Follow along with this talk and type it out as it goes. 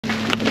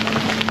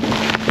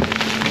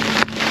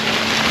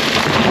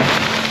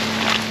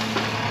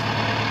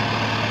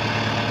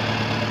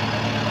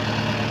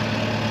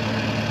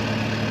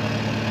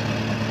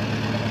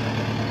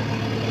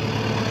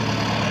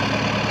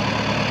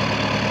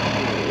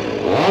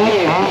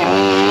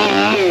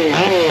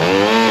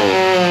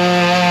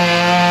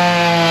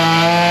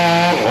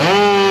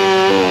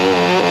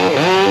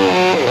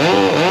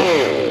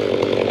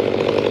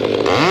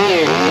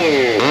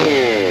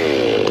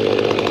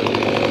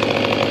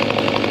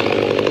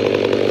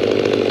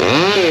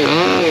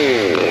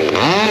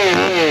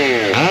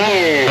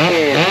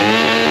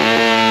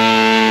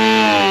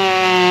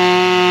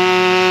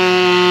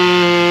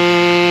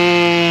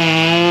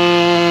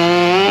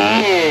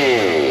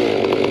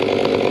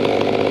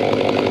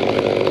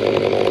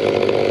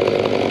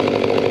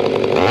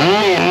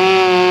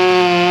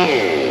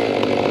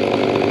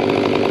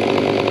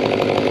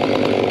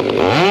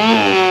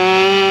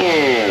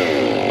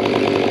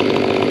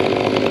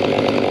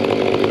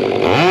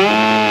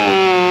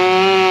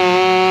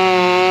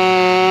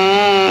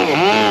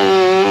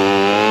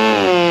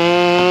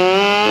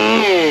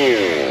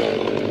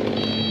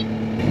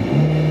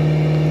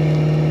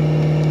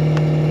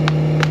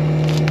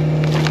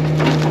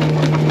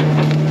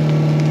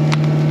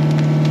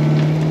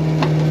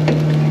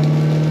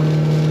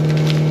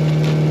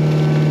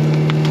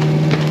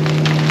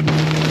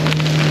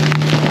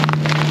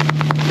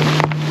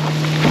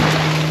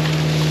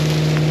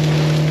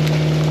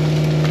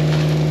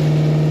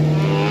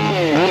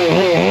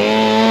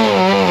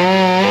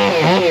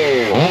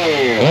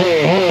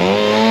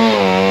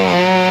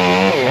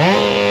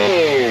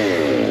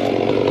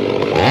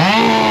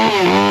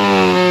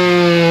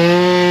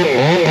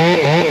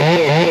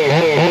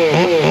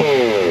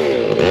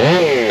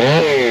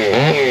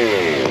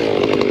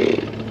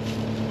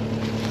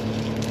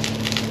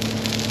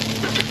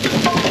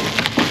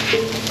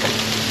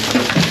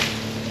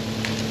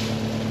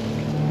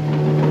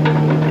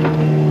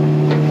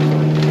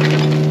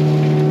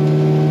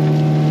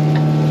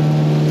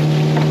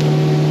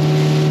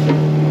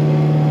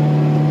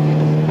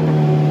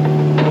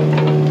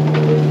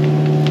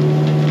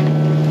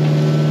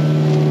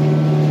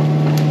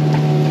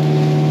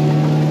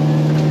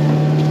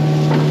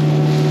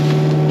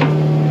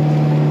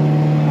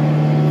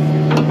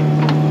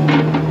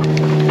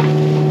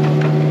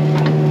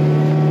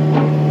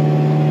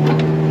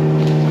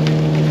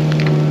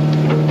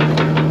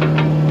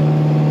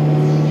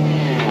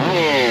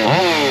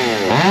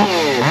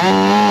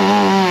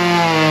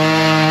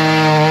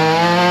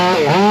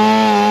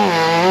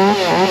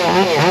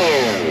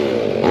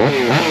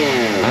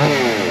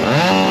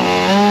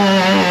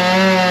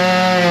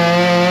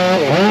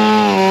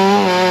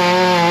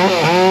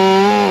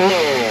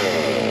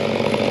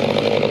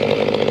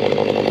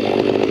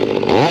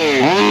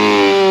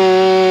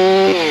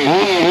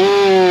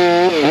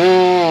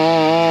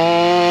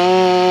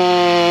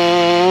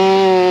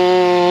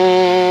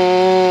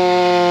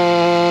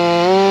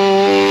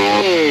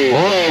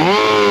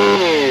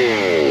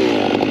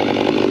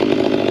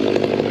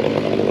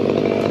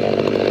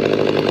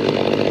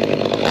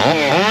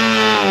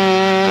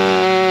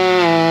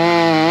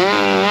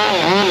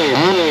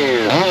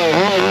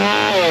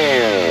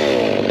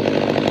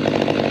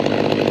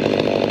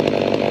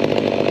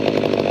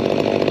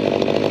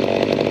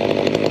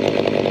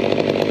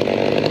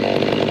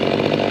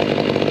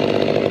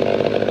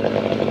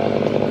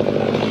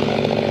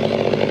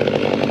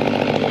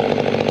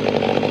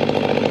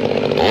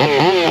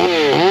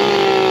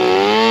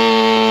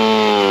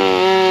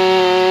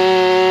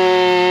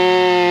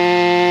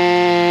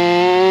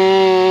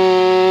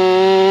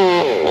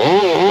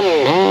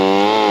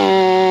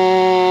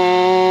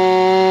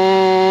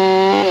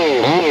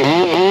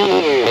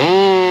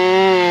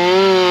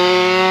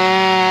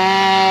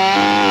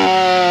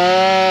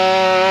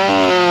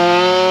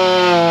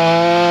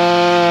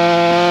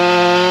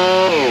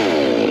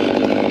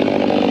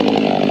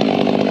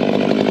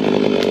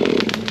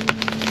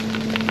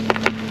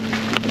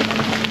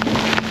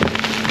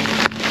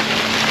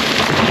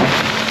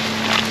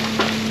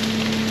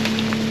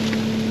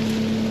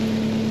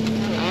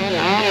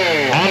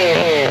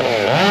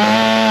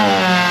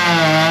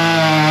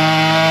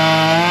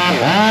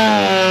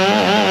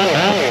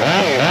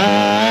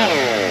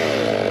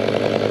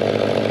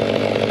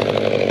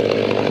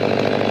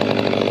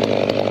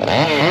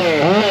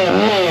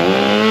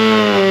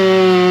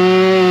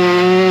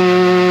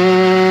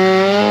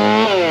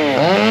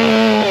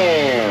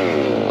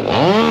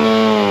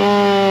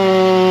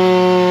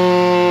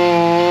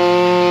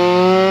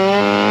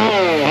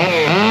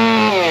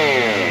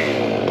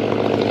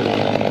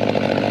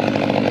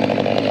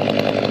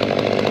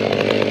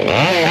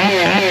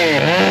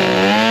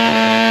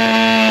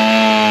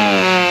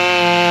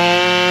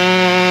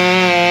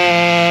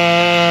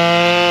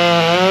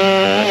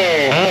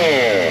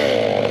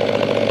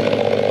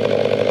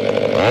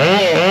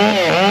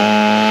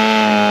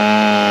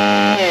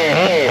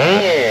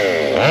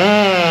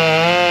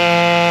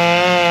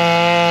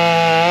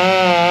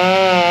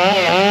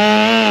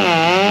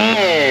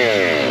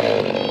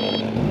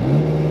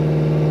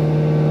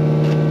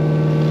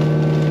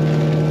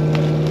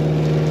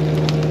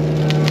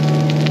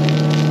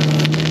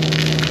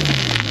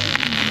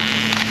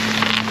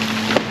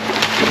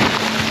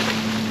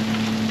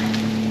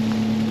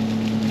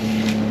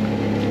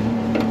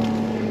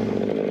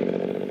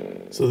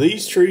So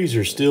these trees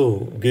are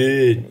still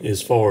good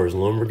as far as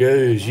lumber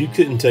goes. You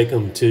couldn't take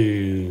them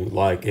to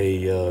like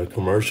a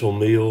commercial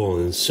mill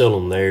and sell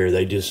them there.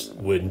 They just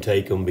wouldn't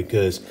take them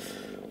because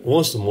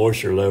once the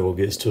moisture level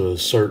gets to a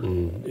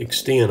certain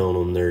extent on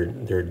them,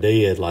 they're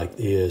dead like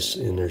this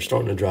and they're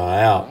starting to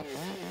dry out.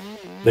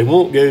 They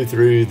won't go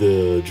through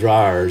the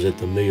dryers at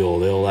the mill.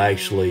 They'll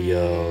actually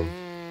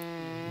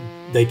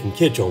they can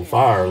catch on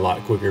fire a lot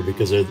quicker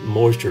because their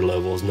moisture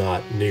level is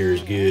not near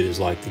as good as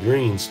like the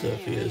green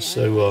stuff is.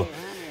 So,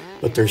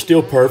 but they're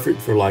still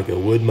perfect for like a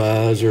wood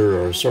miser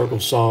or a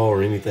circle saw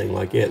or anything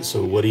like that.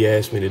 So what he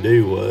asked me to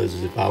do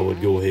was if I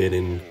would go ahead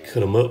and cut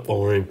them up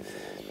for him.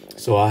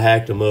 So I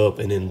hacked them up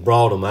and then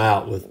brought them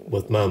out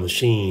with my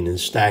machine and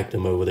stacked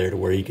them over there to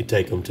where he could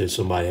take them to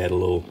somebody had a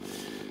little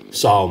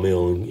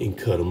sawmill and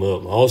cut them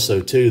up. Also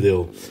too,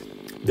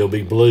 they'll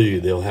be blue.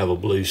 They'll have a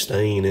blue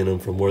stain in them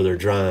from where they're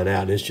drying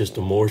out. And it's just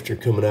the moisture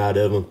coming out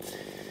of them.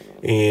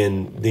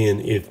 And then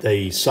if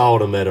they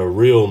sawed them at a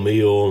real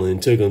mill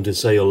and took them to,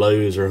 say, a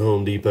Lowe's or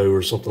Home Depot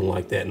or something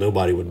like that,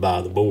 nobody would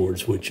buy the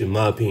boards, which in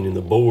my opinion,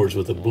 the boards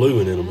with the blue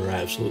in them are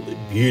absolutely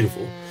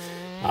beautiful.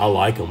 I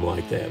like them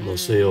like that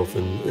myself,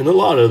 and a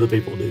lot of other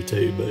people do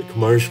too. But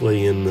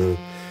commercially in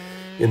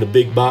the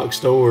big box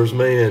stores,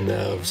 man,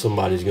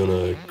 somebody's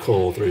gonna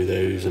cull through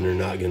those, and they're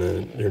not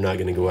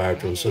gonna go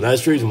after them. So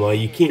that's the reason why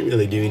you can't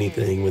really do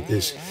anything with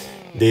this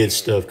dead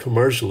stuff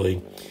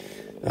commercially.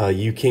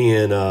 You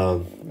can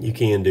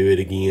do it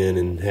again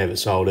and have it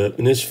sawed up,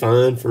 and it's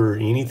fine for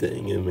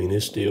anything. I mean,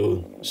 it's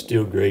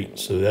still great.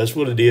 So that's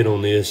what I did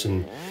on this,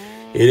 and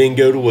it didn't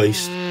go to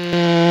waste.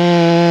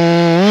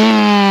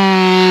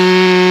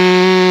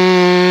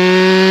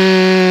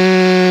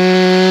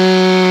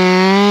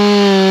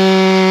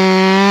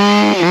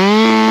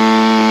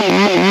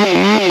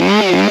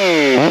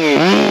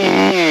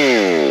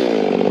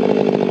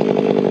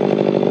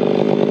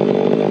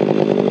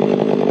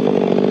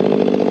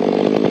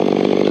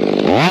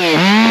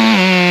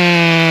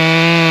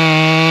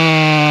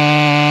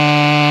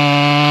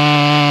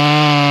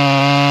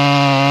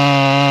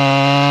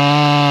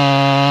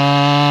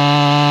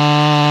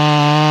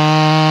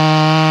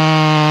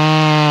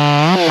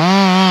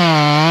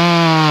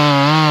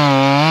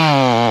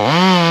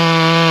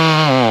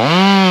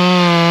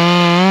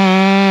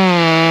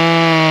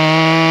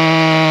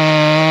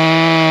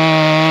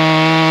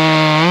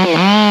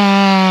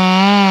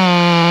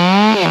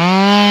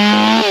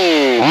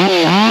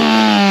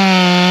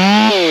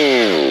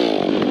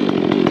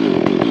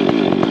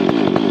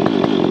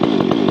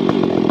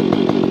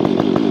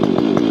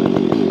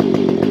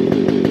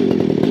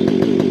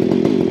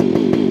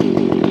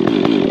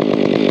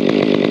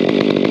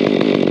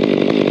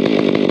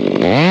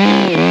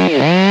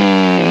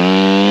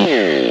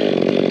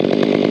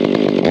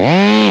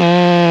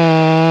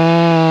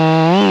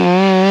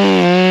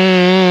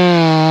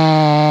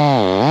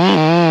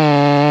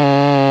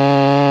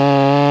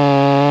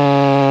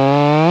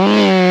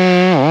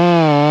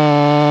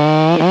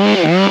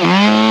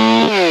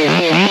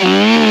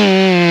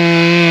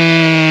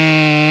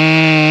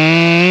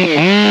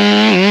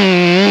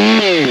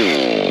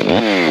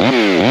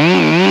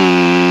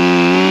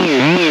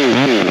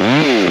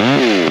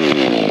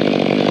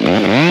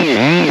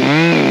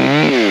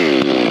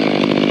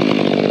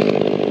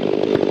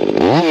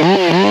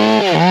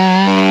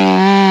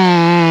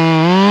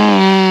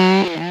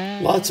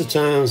 Lots of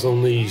times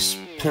on these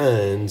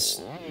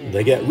pines,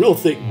 they got real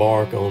thick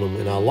bark on them,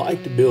 and I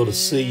like to be able to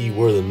see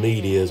where the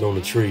meat is on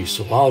the tree.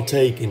 So I'll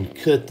take and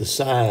cut the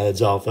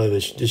sides off of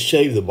it, just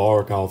shave the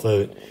bark off of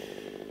it,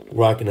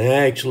 where I can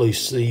actually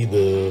see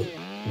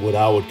what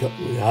I would call,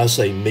 I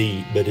say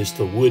meat, but it's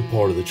the wood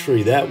part of the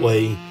tree. That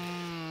way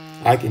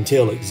I can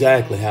tell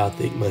exactly how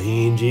thick my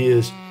hinge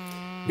is,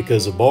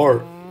 because the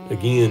bark,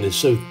 again, is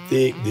so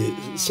thick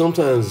that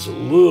sometimes it's a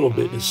little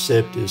bit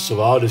deceptive.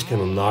 So I'll just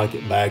kind of knock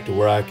it back to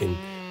where I can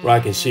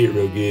see it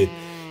real good.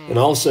 And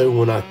also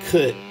when I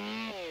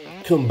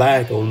come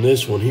back on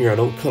this one here, I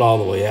don't cut all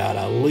the way out.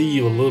 I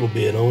leave a little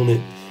bit on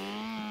it,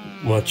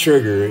 my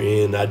trigger,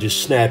 and I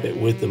just snap it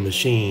with the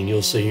machine.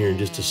 You'll see here in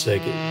just a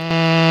second.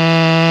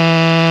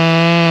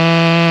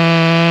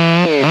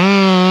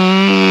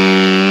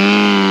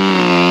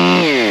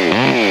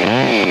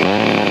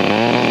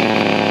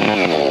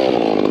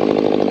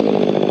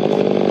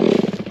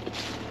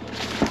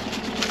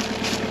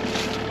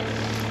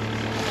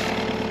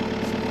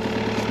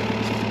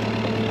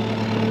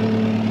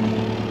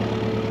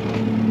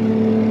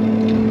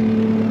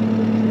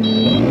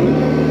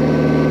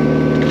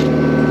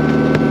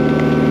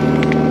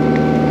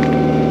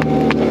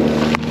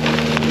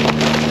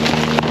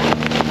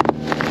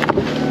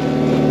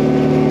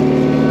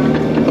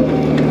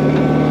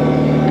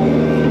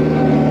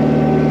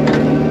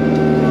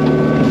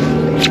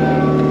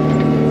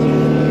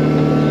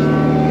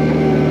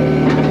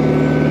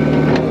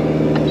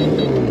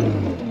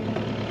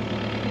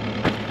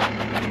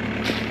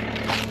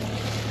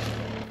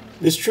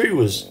 This tree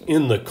was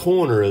in the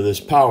corner of this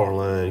power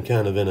line,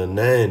 kind of in a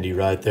 90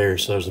 right there.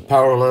 So there's a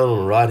power line on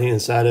the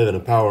right-hand side of it and a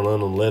power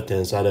line on the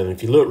left-hand side of it.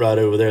 If you look right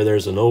over there,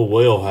 there's an old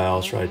well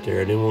house right there.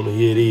 I didn't want to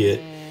hit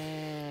it.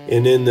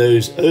 And then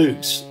those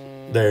oaks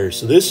there.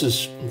 So this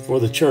is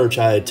for the church.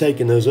 I had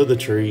taken those other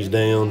trees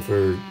down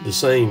for the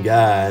same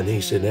guy, and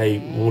he said, hey,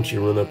 why don't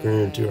you run up here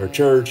into our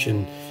church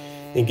and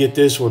get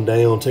this one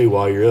down too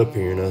while you're up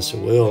here. And I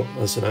said, well,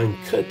 I can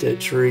cut that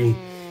tree.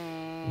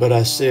 But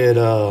I said,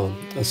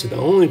 the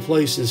only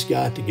place it's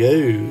got to go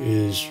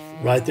is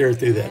right there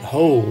through that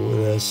hole.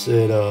 And I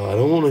said, I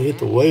don't want to hit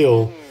the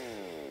well.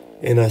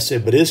 And I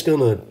said, but it's going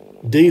to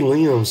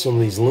de-limb some of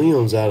these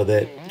limbs out of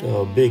that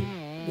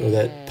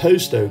that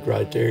post oak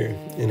right there.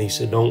 And he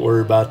said, don't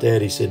worry about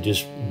that. He said,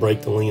 just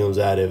break the limbs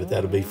out of it.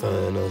 That'll be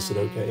fine. I said,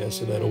 okay. I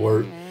said, that'll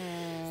work.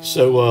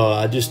 So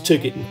I just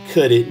took it and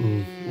cut it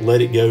and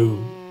let it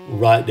go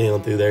right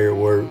down through there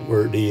where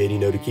it did,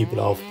 to keep it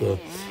off the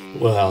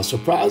well house.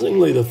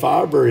 Surprisingly, the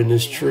fiber in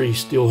this tree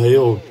still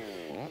held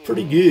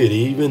pretty good,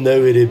 even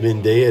though it had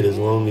been dead. As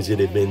long as it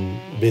had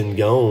been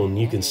gone,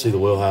 you can see the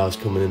well house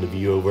coming into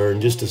view over there. In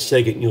just a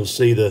second, you'll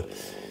see the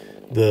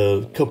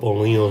couple of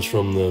limbs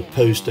from the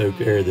post oak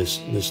there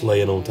that's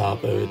laying on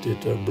top of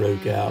it that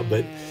broke out.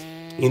 But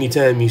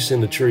anytime you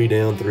send a tree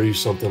down through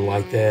something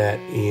like that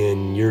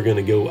and you're going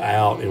to go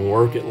out and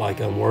work it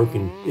like I'm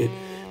working it,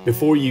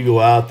 before you go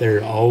out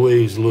there,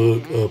 always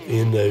look up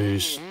in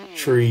those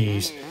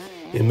trees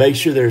and make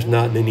sure there's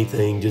not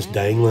anything just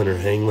dangling or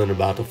hanging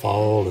about to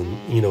fall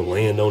and,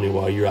 land on you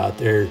while you're out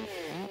there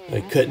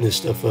cutting this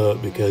stuff up,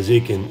 because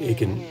it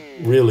can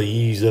really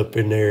ease up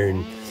in there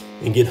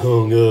and get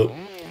hung up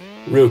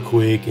real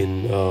quick,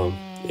 and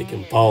it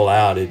can fall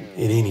out at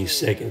any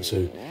second.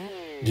 So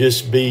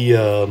just be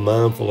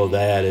mindful of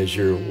that as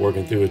you're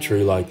working through a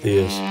tree like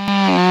this.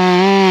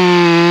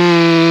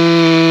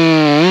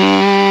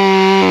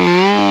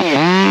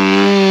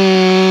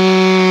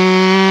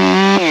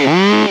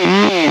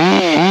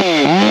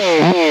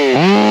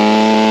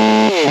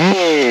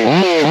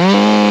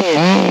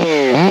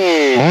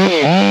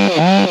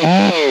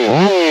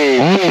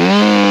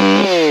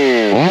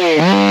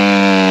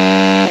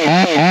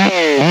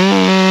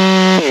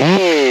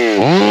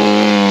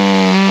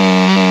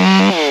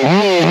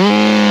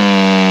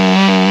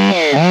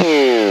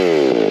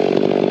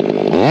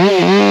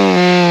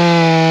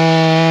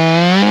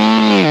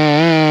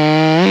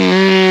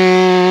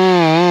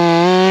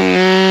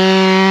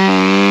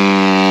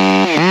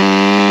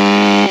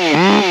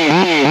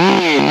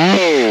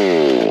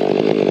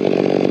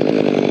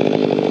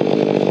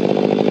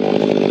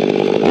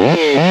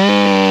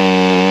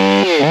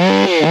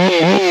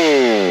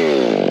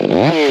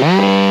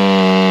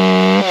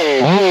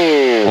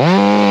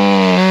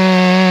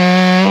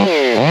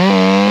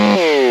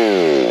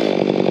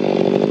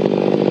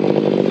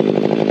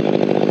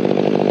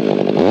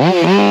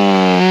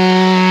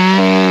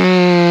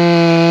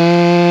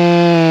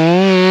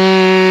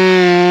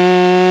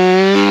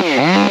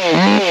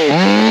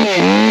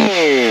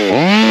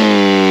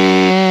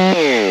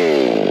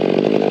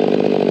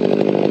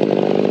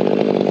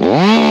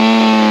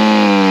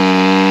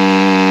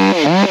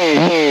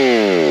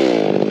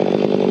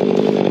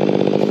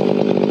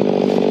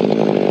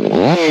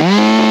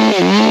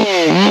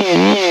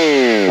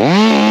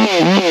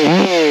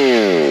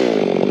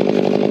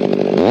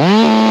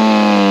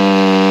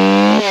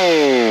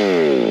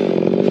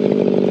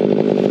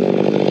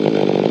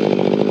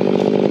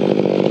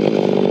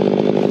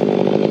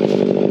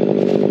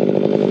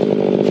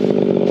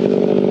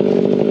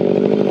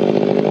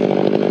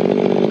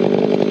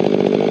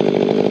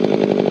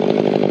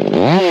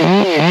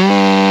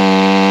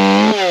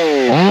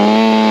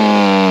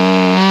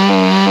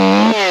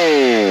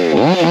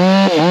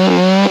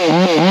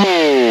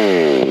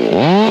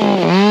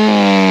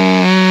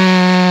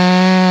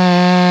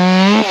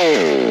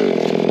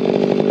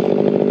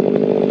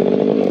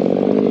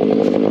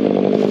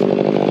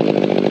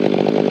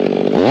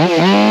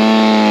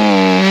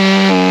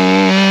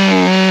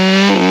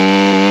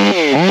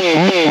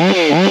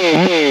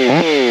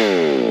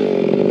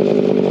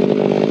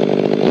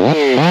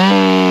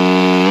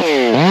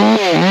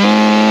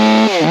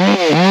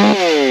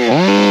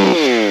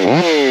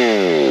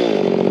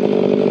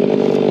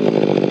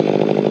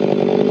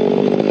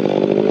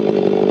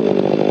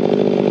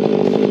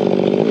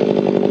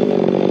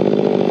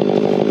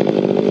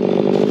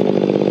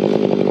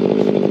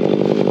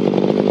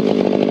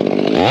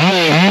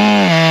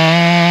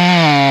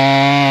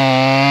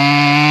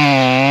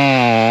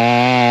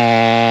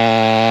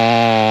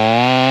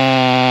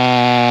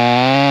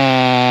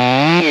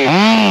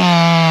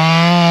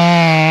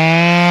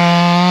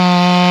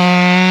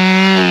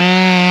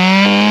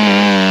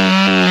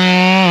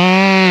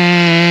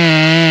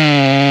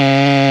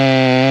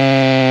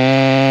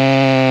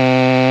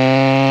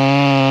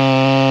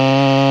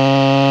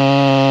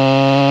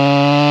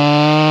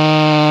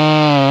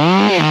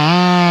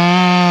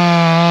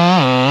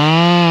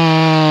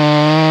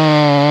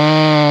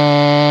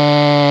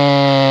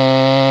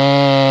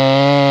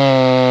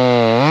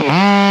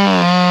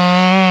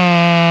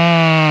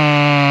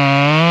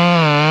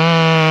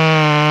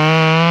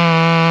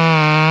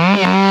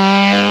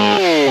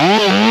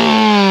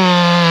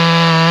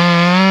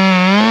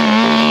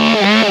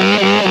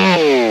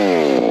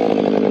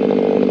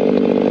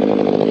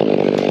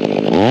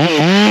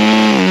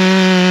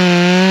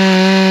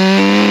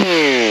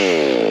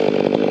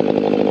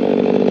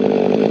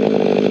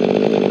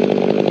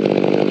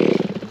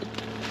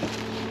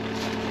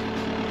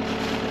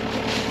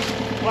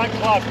 Like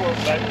clockwork,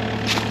 baby.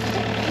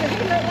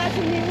 He looked like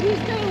he knew what he was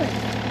doing.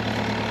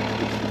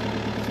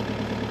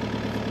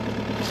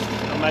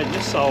 I imagine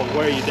this saw will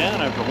wear you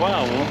down after a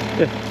while, won't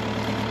it?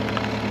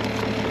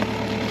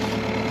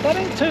 That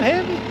ain't too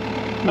heavy.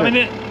 I mean,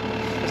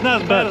 it's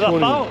not as bad as I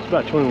thought. It's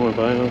about 21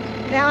 pounds.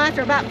 Now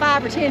after about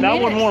 5 or 10 Now, I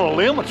minutes. wouldn't want to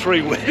limb a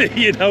tree with it,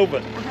 you know,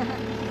 but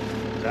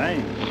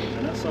dang,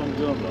 and that's something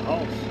good for the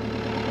horse.